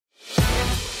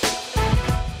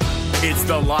It's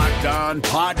the Locked On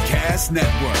Podcast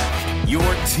Network, your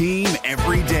team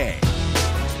every day.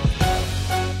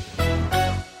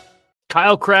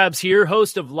 Kyle Krabs here,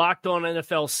 host of Locked On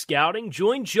NFL Scouting.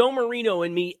 Join Joe Marino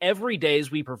and me every day as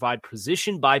we provide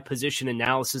position-by-position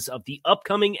analysis of the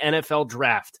upcoming NFL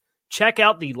Draft. Check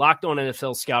out the Locked On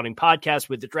NFL Scouting podcast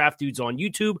with the Draft Dudes on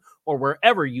YouTube or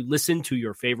wherever you listen to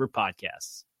your favorite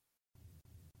podcasts.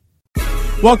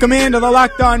 Welcome into the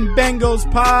Locked On Bengals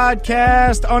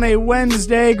podcast on a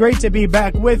Wednesday. Great to be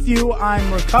back with you.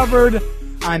 I'm recovered.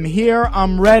 I'm here.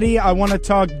 I'm ready. I want to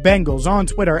talk Bengals on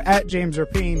Twitter at James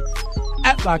Rapine,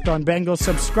 at Locked On Bengals.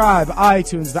 Subscribe,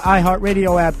 iTunes, the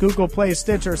iHeartRadio app, Google Play,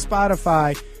 Stitcher,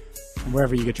 Spotify, and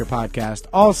wherever you get your podcast.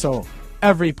 Also,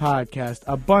 every podcast,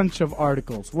 a bunch of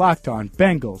articles,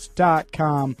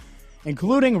 LockedOnBengals.com,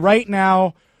 including right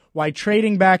now why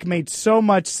trading back made so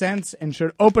much sense and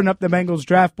should open up the Bengals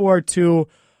draft board to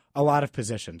a lot of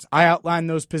positions. I outline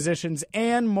those positions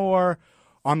and more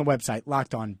on the website,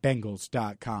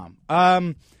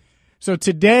 LockedOnBengals.com. So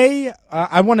today,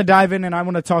 I want to dive in and I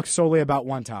want to talk solely about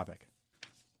one topic.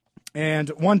 And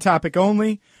one topic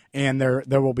only, and there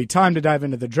will be time to dive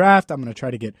into the draft. I'm going to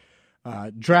try to get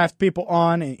draft people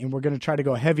on, and we're going to try to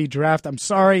go heavy draft. I'm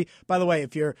sorry, by the way,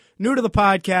 if you're new to the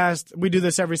podcast, we do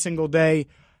this every single day.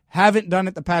 Haven't done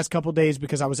it the past couple days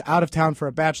because I was out of town for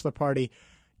a bachelor party.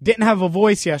 Didn't have a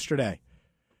voice yesterday.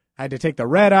 I had to take the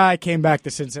red eye, came back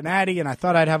to Cincinnati, and I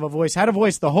thought I'd have a voice. Had a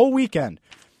voice the whole weekend.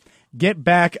 Get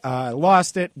back,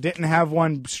 lost it, didn't have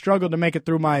one, struggled to make it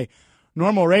through my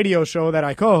normal radio show that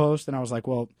I co-host, and I was like,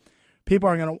 well, people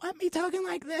aren't going to want me talking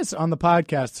like this on the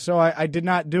podcast, so I did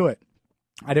not do it.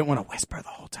 I didn't want to whisper the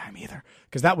whole time either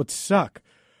because that would suck.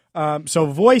 So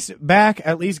voice back,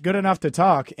 at least good enough to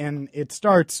talk, and it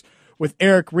starts with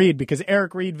Eric Reid because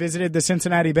Eric Reid visited the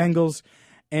Cincinnati Bengals,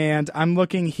 and I'm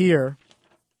looking here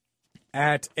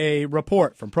at a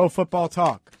report from Pro Football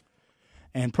Talk,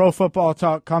 and Pro Football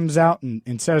Talk comes out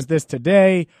and says this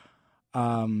today,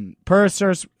 per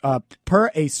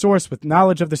a source with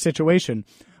knowledge of the situation,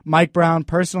 Mike Brown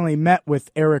personally met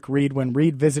with Eric Reid when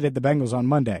Reid visited the Bengals on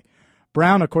Monday.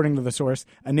 Brown, according to the source,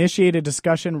 initiated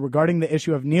discussion regarding the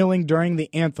issue of kneeling during the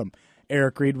anthem.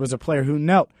 Eric Reid was a player who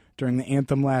knelt during the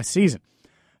anthem last season.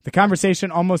 The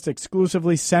conversation almost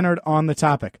exclusively centered on the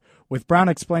topic, with Brown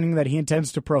explaining that he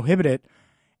intends to prohibit it,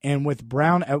 and with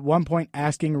Brown at one point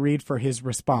asking Reid for his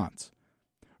response.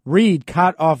 Reid,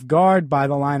 caught off guard by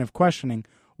the line of questioning,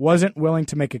 wasn't willing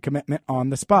to make a commitment on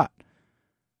the spot.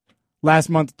 Last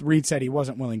month, Reid said he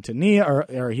wasn't willing to kneel,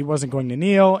 or he wasn't going to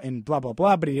kneel, and blah, blah,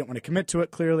 blah, but he didn't want to commit to it,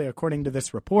 clearly, according to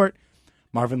this report.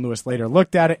 Marvin Lewis later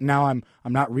looked at it. Now I'm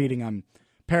not reading, I'm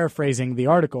paraphrasing the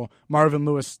article. Marvin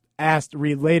Lewis asked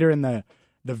Reid later in the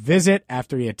visit,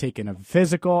 after he had taken a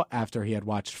physical, after he had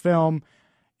watched film,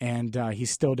 and he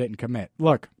still didn't commit.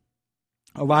 Look,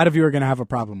 a lot of you are going to have a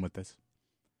problem with this.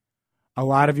 A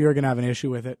lot of you are going to have an issue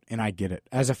with it, and I get it.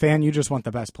 As a fan, you just want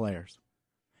the best players.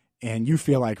 And you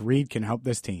feel like Reid can help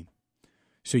this team.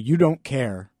 So you don't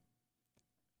care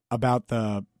about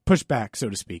the pushback, so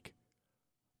to speak,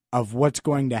 of what's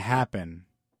going to happen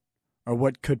or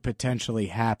what could potentially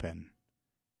happen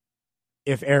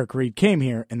if Eric Reid came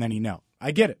here and then he knelt.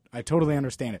 I get it. I totally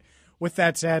understand it. With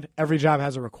that said, every job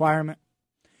has a requirement.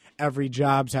 Every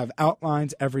jobs have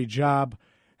outlines. Every job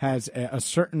has a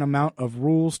certain amount of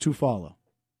rules to follow.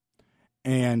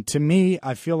 And to me,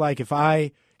 I feel like if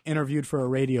I interviewed for a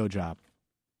radio job,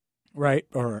 right,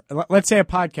 or let's say a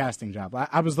podcasting job.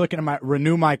 I was looking to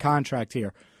renew my contract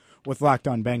here with Locked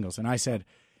On Bengals, and I said,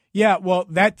 yeah, well,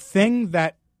 that thing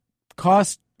that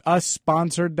cost us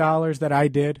sponsored dollars that I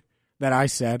did, that I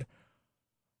said,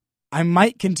 I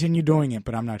might continue doing it,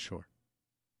 but I'm not sure.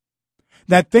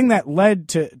 That thing that led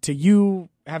to you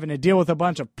having to deal with a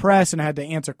bunch of press and had to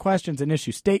answer questions and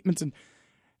issue statements, and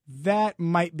that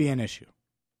might be an issue.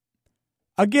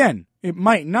 Again, it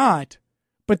might not,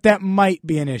 but that might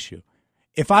be an issue.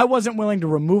 If I wasn't willing to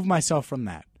remove myself from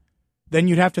that, then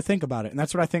you'd have to think about it. And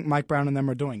that's what I think Mike Brown and them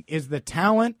are doing. Is the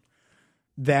talent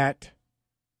that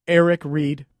Eric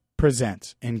Reid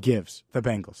presents and gives the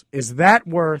Bengals, is that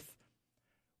worth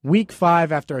week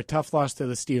 5 after a tough loss to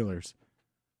the Steelers,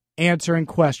 answering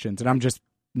questions, and I'm just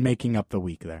making up the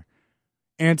week there,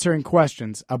 answering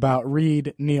questions about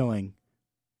Reid kneeling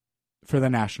for the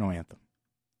national anthem?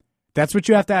 That's what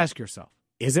you have to ask yourself.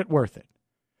 Is it worth it?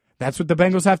 That's what the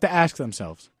Bengals have to ask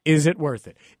themselves. Is it worth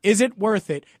it? Is it worth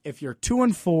it if you're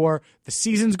 2-4, the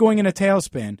season's going in a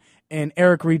tailspin, and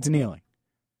Eric Reid's kneeling?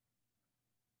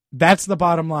 That's the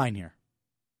bottom line here.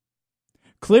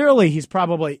 Clearly, he's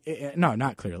probably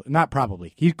not clearly, not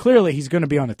probably. He's going to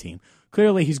be on a team.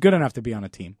 Clearly, he's good enough to be on a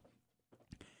team.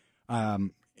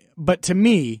 But to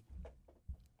me,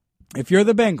 if you're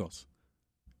the Bengals,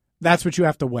 that's what you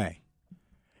have to weigh.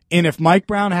 And if Mike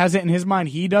Brown has it in his mind,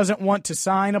 he doesn't want to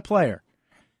sign a player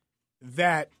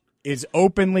that is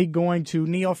openly going to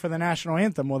kneel for the national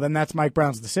anthem, well, then that's Mike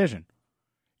Brown's decision.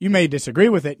 You may disagree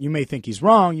with it. You may think he's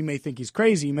wrong. You may think he's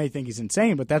crazy. You may think he's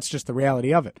insane, but that's just the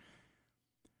reality of it.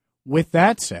 With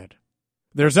that said,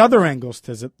 there's other angles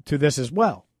to this as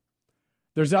well.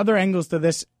 There's other angles to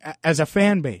this as a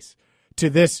fan base, to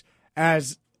this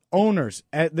as owners,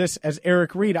 at this as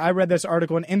Eric Reid. I read this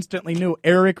article and instantly knew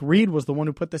Eric Reid was the one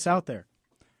who put this out there.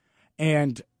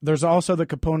 And there's also the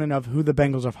component of who the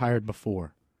Bengals have hired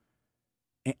before.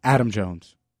 Adam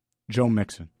Jones, Joe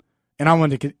Mixon. And I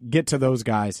want to get to those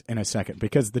guys in a second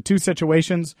because the two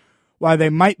situations, while they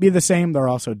might be the same, they're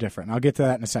also different. I'll get to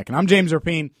that in a second. I'm James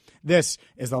Rapien. This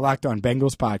is the Locked On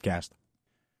Bengals podcast.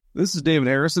 This is David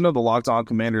Harrison of the Locked On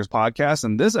Commanders podcast,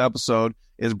 and this episode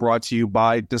is brought to you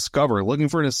by Discover. Looking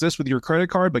for an assist with your credit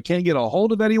card but can't get a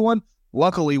hold of anyone?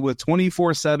 Luckily, with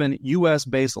 24/7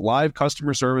 U.S.-based live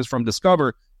customer service from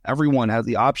Discover, everyone has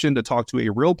the option to talk to a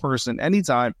real person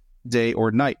anytime, day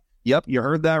or night. Yep, you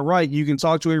heard that right. You can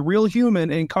talk to a real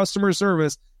human in customer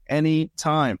service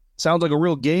anytime. Sounds like a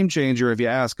real game changer if you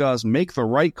ask us. Make the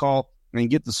right call and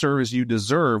get the service you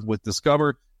deserve with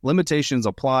Discover. Limitations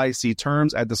apply. See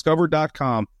terms at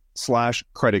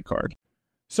discover.com/creditcard.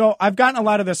 So I've gotten a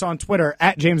lot of this on Twitter,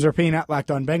 at James Rapien, at Locked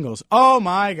On Bengals. Oh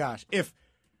my gosh. If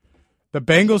the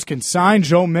Bengals can sign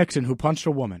Joe Mixon, who punched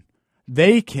a woman,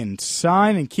 they can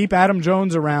sign and keep Adam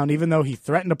Jones around even though he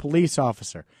threatened a police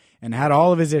officer and had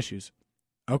all of his issues.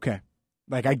 Okay.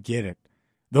 Like, I get it.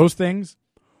 Those things,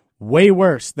 way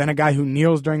worse than a guy who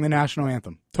kneels during the national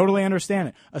anthem. Totally understand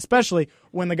it. Especially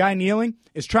when the guy kneeling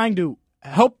is trying to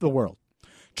help the world,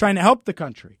 trying to help the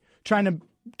country, trying to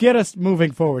get us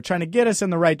moving forward, trying to get us in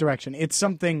the right direction. It's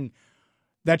something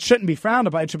that shouldn't be frowned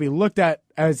upon. It should be looked at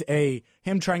as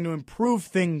him trying to improve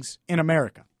things in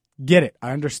America. Get it.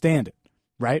 I understand it.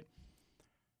 Right?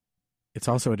 It's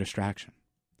also a distraction.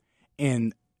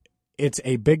 And it's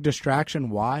a big distraction.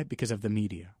 Why? Because of the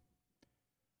media.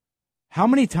 How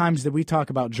many times did we talk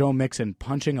about Joe Mixon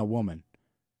punching a woman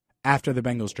after the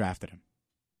Bengals drafted him?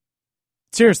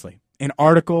 Seriously. In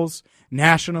articles,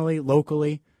 nationally,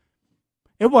 locally.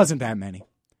 It wasn't that many.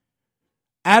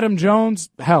 Adam Jones,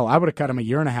 hell, I would have cut him a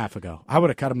year and a half ago. I would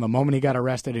have cut him the moment he got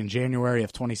arrested in January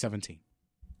of 2017.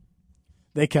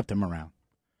 They kept him around.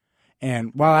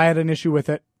 And while I had an issue with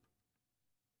it,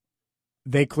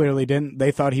 they clearly didn't.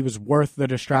 They thought he was worth the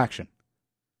distraction.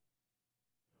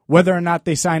 Whether or not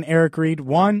they sign Eric Reid,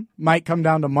 one, might come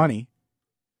down to money.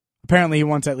 Apparently he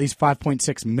wants at least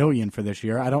 $5.6 million for this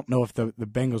year. I don't know if the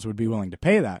Bengals would be willing to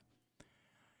pay that.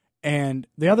 And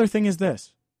the other thing is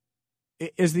this,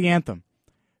 is the anthem.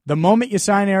 The moment you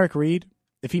sign Eric Reid,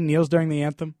 if he kneels during the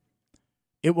anthem,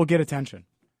 it will get attention.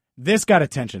 This got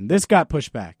attention. This got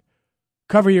pushback.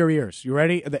 Cover your ears. You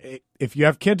ready? If you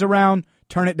have kids around,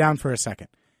 turn it down for a second.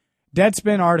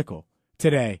 Deadspin article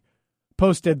today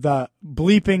posted the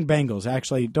bleeping Bengals.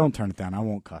 Actually, don't turn it down. I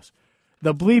won't cuss.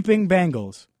 The bleeping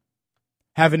Bengals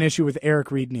have an issue with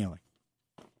Eric Reid kneeling.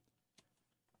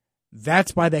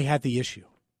 That's why they had the issue.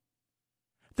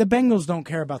 The Bengals don't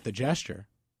care about the gesture.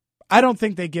 I don't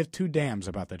think they give two damns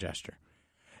about the gesture.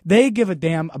 They give a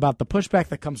damn about the pushback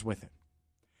that comes with it.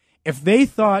 If they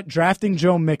thought drafting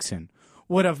Joe Mixon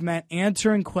would have meant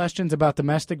answering questions about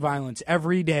domestic violence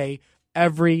every day,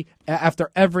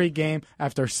 after every game,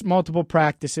 after multiple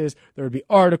practices, there would be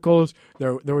articles,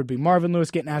 there would be Marvin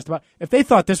Lewis getting asked about. If they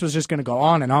thought this was just going to go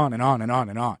on and on and on and on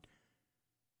and on,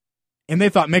 and they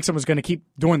thought Mixon was going to keep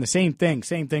doing the same thing,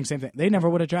 they never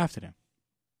would have drafted him.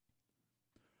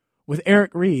 With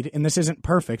Eric Reid, and this isn't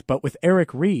perfect, but with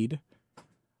Eric Reid,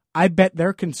 I bet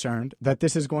they're concerned that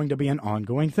this is going to be an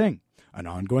ongoing thing, an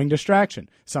ongoing distraction,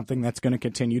 something that's going to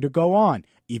continue to go on.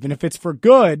 Even if it's for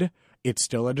good, it's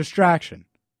still a distraction.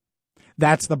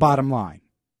 That's the bottom line.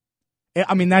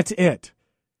 I mean, that's it.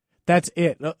 That's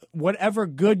it. Whatever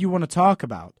good you want to talk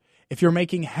about, if you're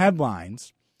making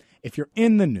headlines, if you're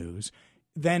in the news,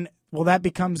 then, well, that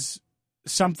becomes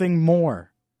something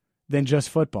more than just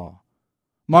football.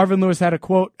 Marvin Lewis had a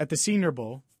quote at the Senior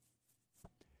Bowl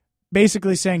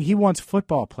basically saying he wants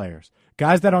football players,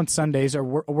 guys that on Sundays are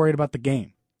worried about the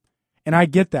game. And I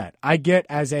get that. I get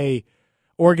as a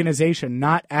organization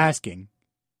not asking,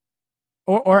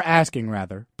 or asking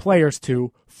rather, players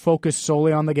to focus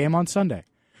solely on the game on Sunday.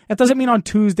 That doesn't mean on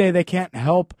Tuesday they can't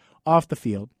help off the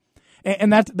field.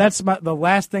 And that's the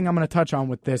last thing I'm going to touch on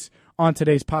with this on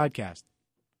today's podcast.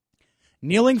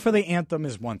 Kneeling for the anthem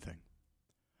is one thing.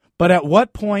 But at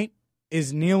what point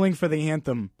is kneeling for the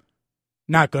anthem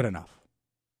not good enough?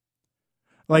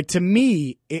 Like, to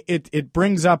me, it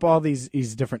brings up all these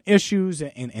different issues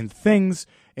and things,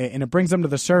 and it brings them to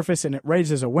the surface, and it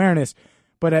raises awareness.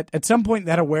 But at some point,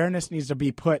 that awareness needs to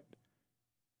be put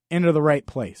into the right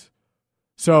place.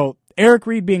 So Eric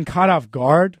Reid being caught off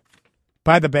guard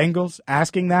by the Bengals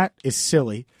asking that is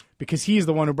silly, because he's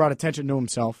the one who brought attention to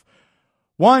himself.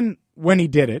 One, when he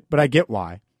did it, but I get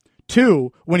why.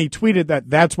 Two, when he tweeted that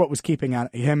that's what was keeping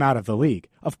him out of the league.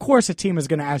 Of course a team is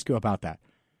going to ask you about that.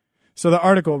 So the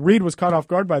article, Reid was caught off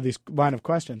guard by these line of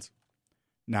questions.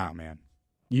 Nah, man.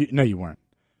 No, you weren't.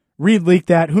 Reid leaked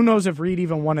that. Who knows if Reid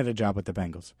even wanted a job with the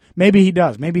Bengals? Maybe he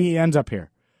does. Maybe he ends up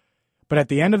here. But at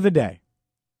the end of the day,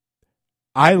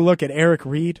 I look at Eric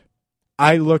Reid,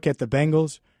 I look at the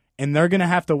Bengals, and they're going to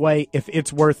have to weigh if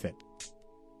it's worth it.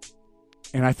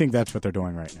 And I think that's what they're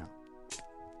doing right now.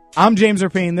 I'm James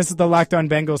Rapine. This is the Locked On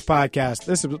Bengals podcast.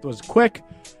 This was quick.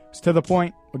 It's to the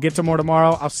point. We'll get to more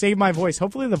tomorrow. I'll save my voice.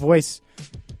 Hopefully the voice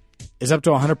is up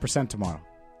to 100% tomorrow.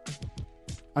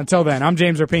 Until then, I'm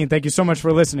James Rapine. Thank you so much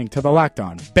for listening to the Locked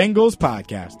On Bengals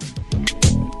podcast.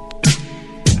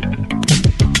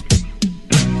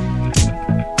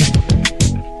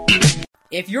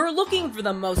 If you're looking for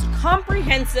the most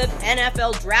comprehensive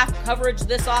NFL draft coverage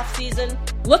this offseason,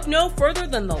 look no further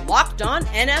than the Locked On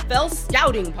NFL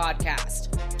Scouting Podcast.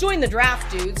 Join the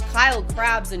draft dudes, Kyle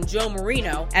Krabs and Joe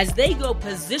Marino, as they go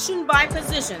position by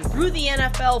position through the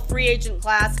NFL free agent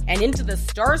class and into the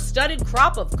star-studded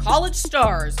crop of college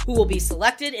stars who will be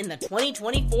selected in the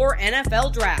 2024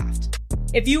 NFL Draft.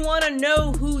 If you want to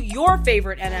know who your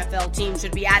favorite NFL team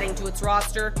should be adding to its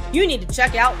roster, you need to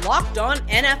check out Locked On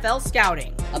NFL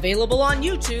Scouting, available on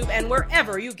YouTube and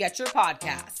wherever you get your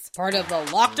podcasts. Part of the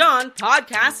Locked On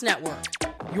Podcast Network,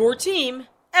 your team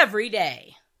every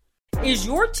day. Is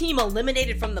your team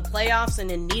eliminated from the playoffs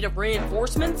and in need of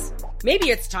reinforcements?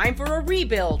 Maybe it's time for a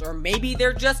rebuild, or maybe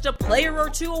they're just a player or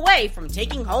two away from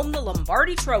taking home the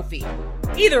Lombardi Trophy.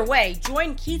 Either way,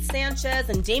 join Keith Sanchez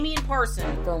and Damian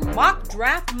Parson for Mock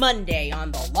Draft Monday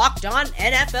on the Locked On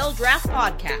NFL Draft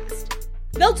Podcast.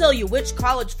 They'll tell you which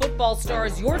college football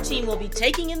stars your team will be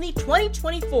taking in the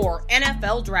 2024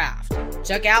 NFL Draft.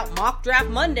 Check out Mock Draft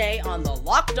Monday on the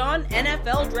Locked On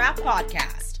NFL Draft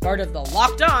Podcast, part of the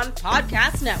Locked On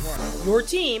Podcast Network, your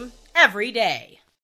team every day.